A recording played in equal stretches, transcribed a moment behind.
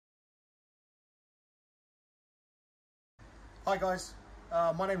Hi guys,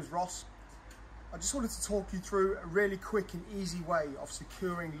 my name is Ross. I just wanted to talk you through a really quick and easy way of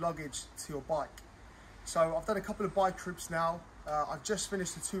securing luggage to your bike. So I've done a couple of bike trips now. I've just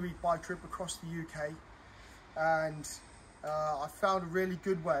finished a 2-week bike trip across the UK, and I found a really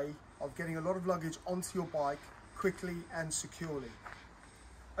good way of getting a lot of luggage onto your bike quickly and securely.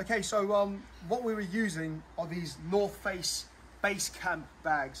 Okay, so what we were using are these North Face base camp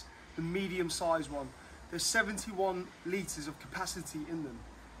bags, the medium size one. There's 71 litres of capacity in them.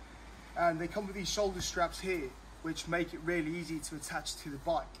 And they come with these shoulder straps here, which make it really easy to attach to the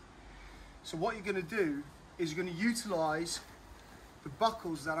bike. So what you're going to do is you're going to utilise the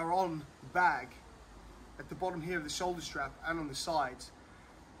buckles that are on the bag at the bottom here of the shoulder strap and on the sides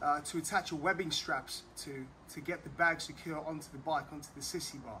to attach your webbing straps to get the bag secure onto the bike, onto the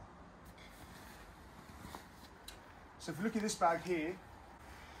Sissy Bar. So if you look at this bag here,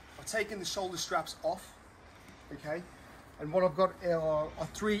 I've taken the shoulder straps off, okay, and what I've got are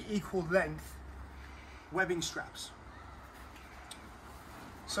 3 equal length webbing straps.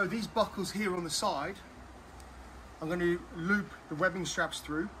 So these buckles here on the side, I'm going to loop the webbing straps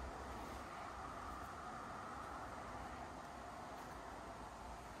through.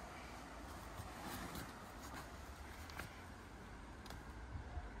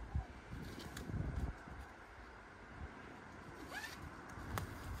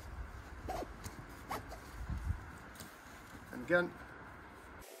 And again.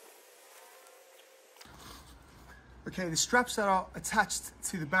 Okay, the straps that are attached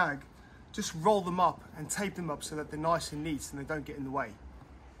to the bag, just roll them up and tape them up so that they're nice and neat and they don't get in the way.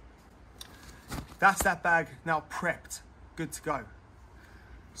 That's that bag now prepped, good to go.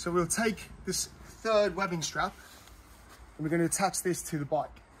 So we'll take this 3rd webbing strap and we're going to attach this to the bike.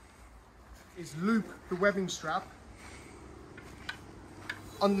 Is loop the webbing strap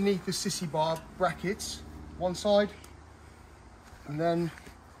underneath the Sissy Bar brackets, one side, and then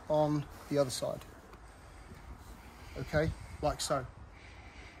on the other side. Okay, like so.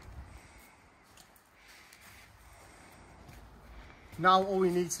 Now all we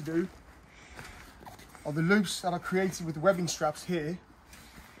need to do are the loops that are created with the webbing straps here.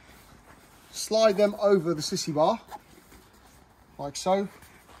 Slide them over the Sissy Bar, like so.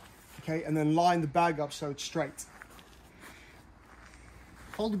 Okay, and then line the bag up so it's straight.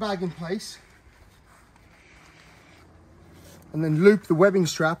 Hold the bag in place, and then loop the webbing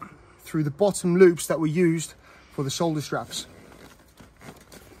strap through the bottom loops that were used for the shoulder straps.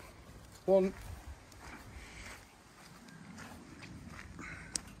 1,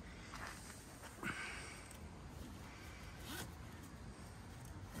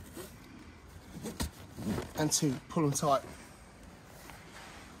 2, pull them tight.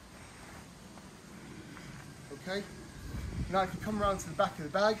 Okay, now if you come around to the back of the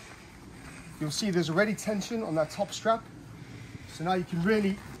bag, you'll see there's already tension on that top strap. So now you can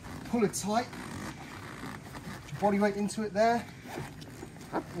really pull it tight. Put your body weight into it there,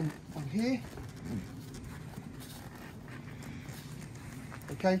 and on here.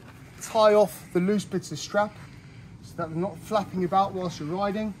 Okay, tie off the loose bits of strap so that they're not flapping about whilst you're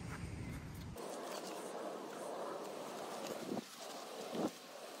riding.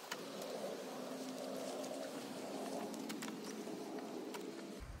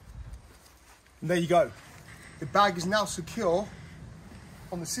 And there you go. The bag is now secure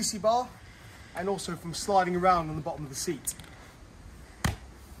on the Sissy Bar and also from sliding around on the bottom of the seat.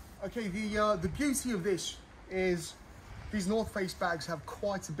 Okay, the beauty of this is these North Face bags have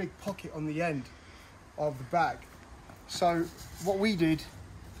quite a big pocket on the end of the bag. So what we did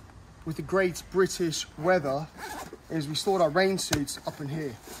with the great British weather is we stored our rain suits up in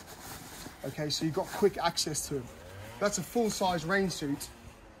here. Okay, so you've got quick access to them. That's a full-size rain suit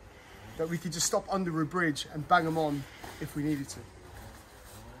that we could just stop under a bridge and bang them on if we needed to.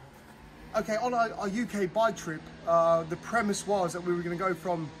 Okay, on our UK bike trip, the premise was that we were going to go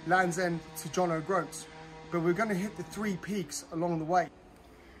from Land's End to John O Groats, but we were going to hit the 3 peaks along the way.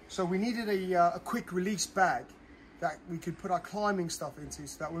 So we needed a quick release bag that we could put our climbing stuff into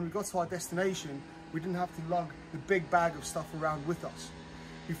so that when we got to our destination, we didn't have to lug the big bag of stuff around with us.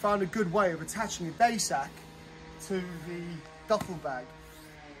 We found a good way of attaching a day sack to the duffel bag.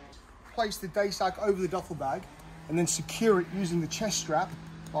 Place the day sack over the duffel bag and then secure it using the chest strap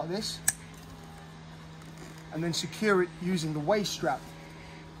like this, and then secure it using the waist strap.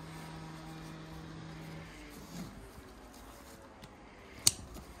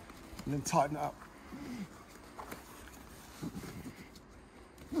 And then tighten it up.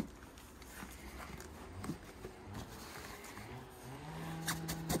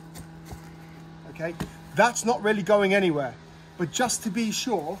 Okay, that's not really going anywhere, but just to be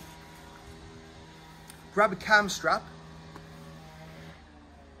sure, grab a cam strap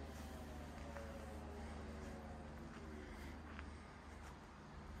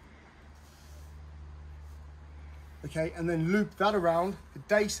Okay, and then loop that around the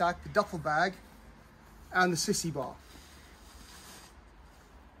day sack, the duffel bag, and the Sissy bar.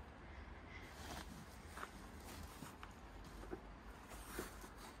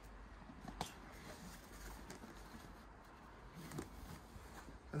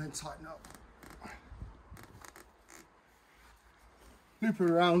 And then tighten up. Loop it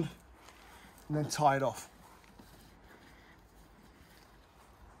around and then tie it off.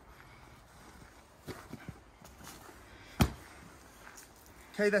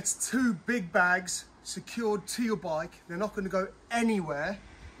 Okay, that's 2 big bags secured to your bike. They're not going to go anywhere,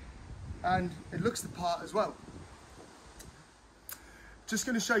 and it looks the part as well. Just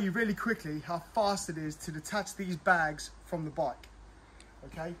going to show you really quickly how fast it is to detach these bags from the bike.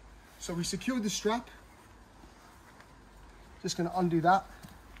 Okay, so we secured the strap. Just going to undo that.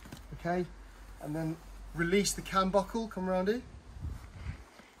 Okay, and then release the cam buckle. Come around here.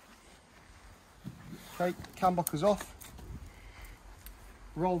 Okay, cam buckle's off.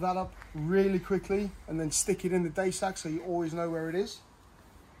 Roll that up really quickly and then stick it in the day sack so you always know where it is.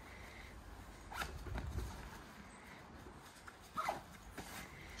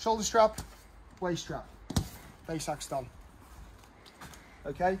 Shoulder strap, waist strap, day sack's done.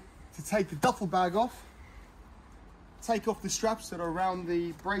 Okay, to take the duffel bag off, take off the straps that are around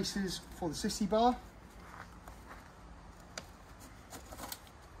the braces for the Sissy bar.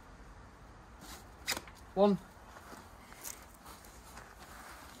 One.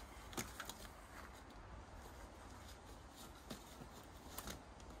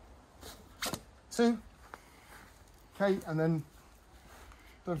 Two. Okay, and then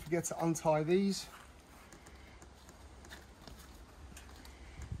don't forget to untie these.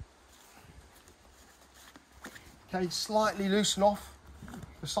 Okay, slightly loosen off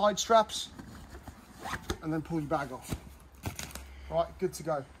the side straps and then pull your bag off. Right, good to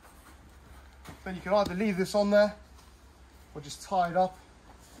go. Then you can either leave this on there or just tie it up.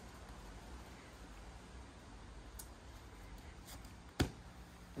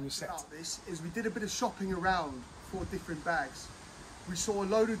 And you're set. This is we did a bit of shopping around for different bags. We saw a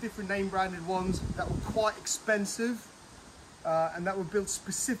load of different name branded ones that were quite expensive and that were built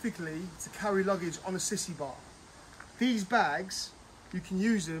specifically to carry luggage on a Sissy bar. These bags, you can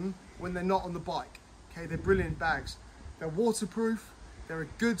use them when they're not on the bike. Okay, they're brilliant bags. They're waterproof, they're a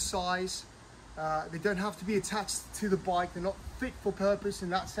good size, they don't have to be attached to the bike, they're not fit for purpose in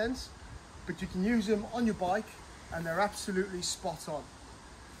that sense, but you can use them on your bike and they're absolutely spot on.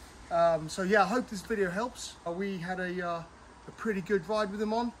 So yeah, I hope this video helps. We had a pretty good ride with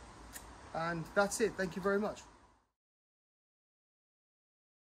them on, and that's it. Thank you very much.